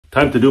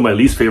Time to do my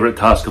least favorite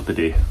task of the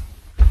day.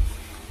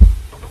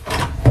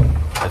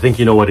 I think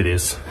you know what it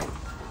is.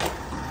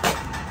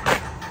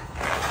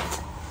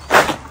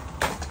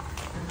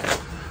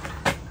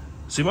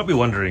 So you might be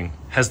wondering,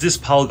 has this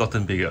pile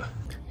gotten bigger?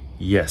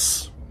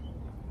 Yes,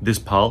 this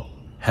pile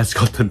has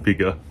gotten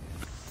bigger.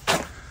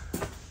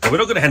 But we're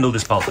not going to handle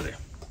this pile today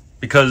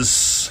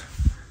because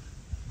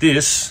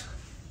this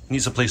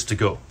needs a place to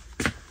go.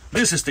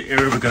 This is the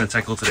area we're going to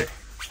tackle today.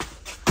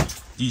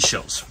 These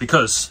shelves.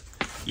 Because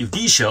if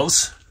these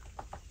shelves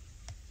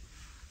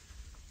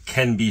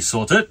can be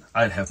sorted,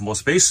 I'd have more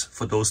space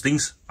for those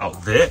things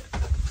out there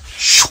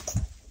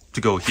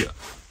to go here.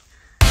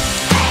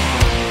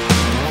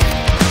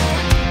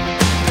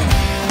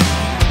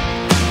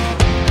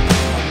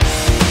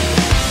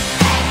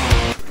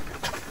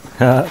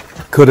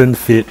 Couldn't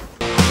fit.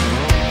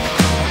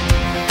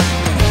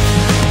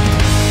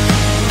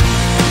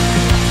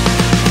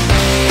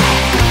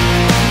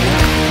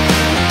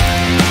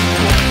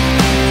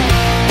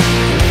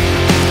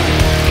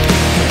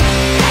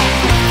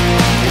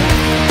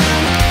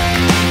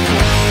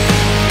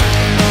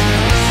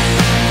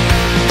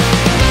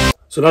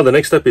 So now the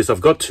next step is I've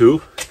got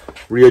to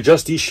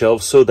readjust these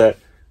shelves so that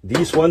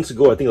these ones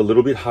go, I think, a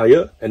little bit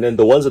higher, and then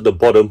the ones at the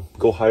bottom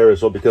go higher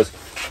as well, because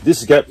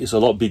this gap is a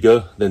lot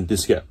bigger than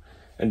this gap.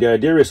 And the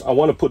idea is I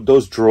want to put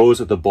those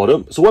drawers at the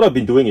bottom. So what I've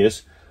been doing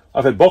is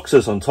I've had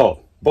boxes on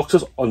top,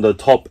 boxes on the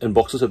top and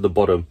boxes at the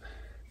bottom,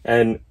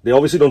 and they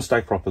obviously don't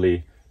stack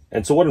properly.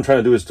 And so what I'm trying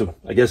to do is to,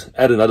 I guess,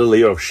 add another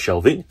layer of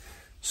shelving.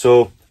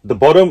 So the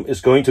bottom is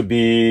going to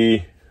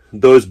be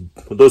those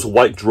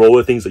white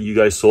drawer things that you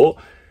guys saw,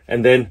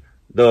 and then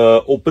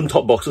the open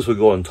top boxes will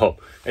go on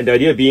top. And the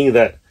idea being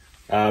that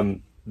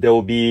there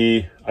will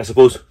be, I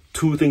suppose,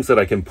 two things that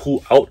I can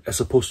pull out as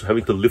opposed to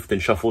having to lift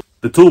and shuffle.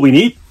 The tool we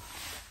need,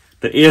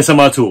 the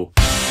ASMR tool.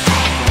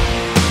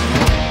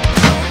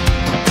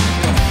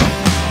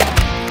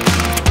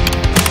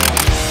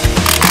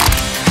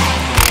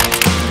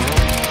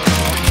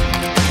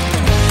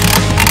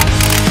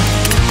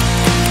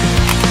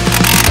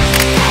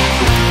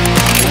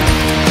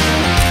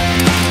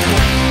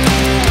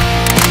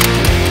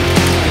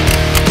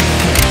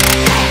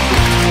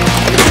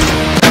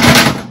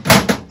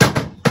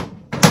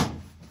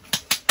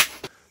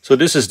 So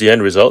this is the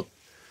end result.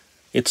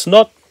 It's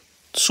not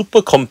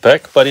super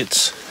compact, but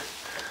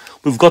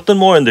we've gotten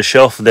more in the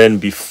shelf than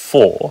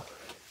before.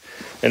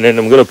 And then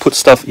I'm going to put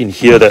stuff in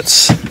here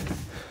that's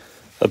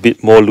a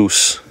bit more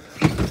loose,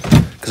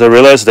 because I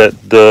realized that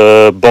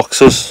the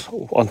boxes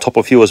on top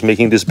of here was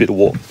making this bit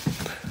warp.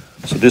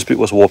 So this bit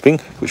was warping,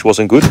 which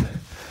wasn't good.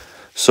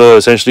 So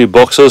essentially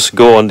boxes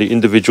go on the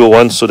individual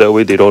ones so that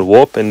way they don't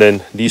warp, and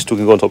then these two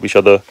can go on top of each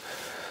other.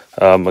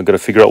 I'm going to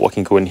figure out what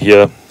can go in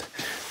here.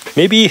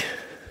 Maybe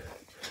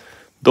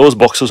those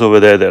boxes over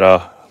there that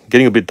are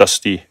getting a bit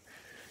dusty,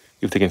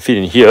 if they can fit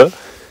in here,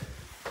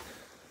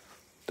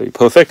 they'll be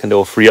perfect, and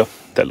they'll free up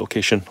that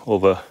location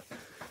over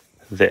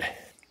there.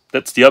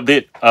 That's the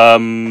update.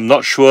 I'm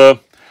not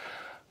sure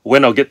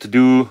when I'll get to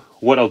do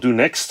what I'll do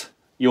next.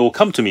 You'll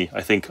come to me,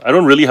 I think. I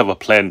don't really have a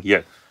plan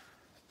yet.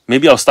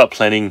 Maybe I'll start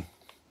planning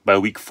by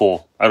week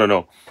 4. I don't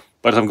know.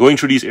 But as I'm going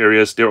through these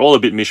areas, they're all a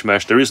bit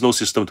mishmash. There is no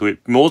system to it.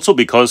 Also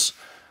because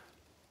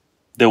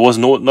there was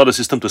not a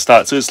system to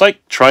start. So it's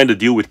like trying to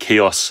deal with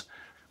chaos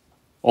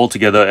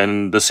altogether,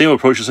 and the same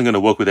approach isn't going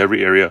to work with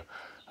every area.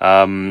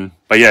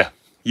 But yeah,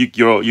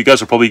 you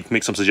guys will probably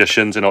make some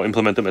suggestions and I'll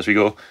implement them as we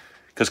go,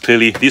 because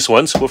clearly these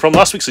ones were from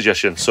last week's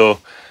suggestion. So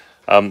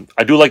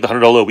I do like the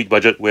 $100 a week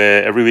budget,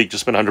 where every week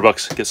just spend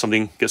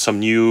 $100, get some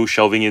new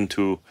shelving in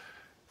to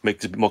make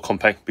it a bit more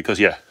compact.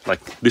 Because yeah,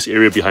 like this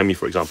area behind me,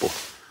 for example,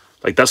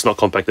 like that's not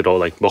compact at all.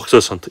 Like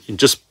boxes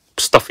just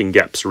stuffing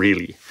gaps,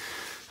 really.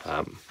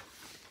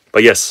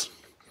 But yes,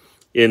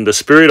 in the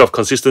spirit of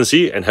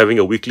consistency and having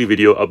a weekly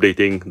video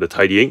updating the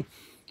tidying,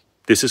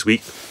 this is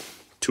week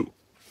 2.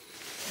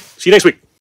 See you next week.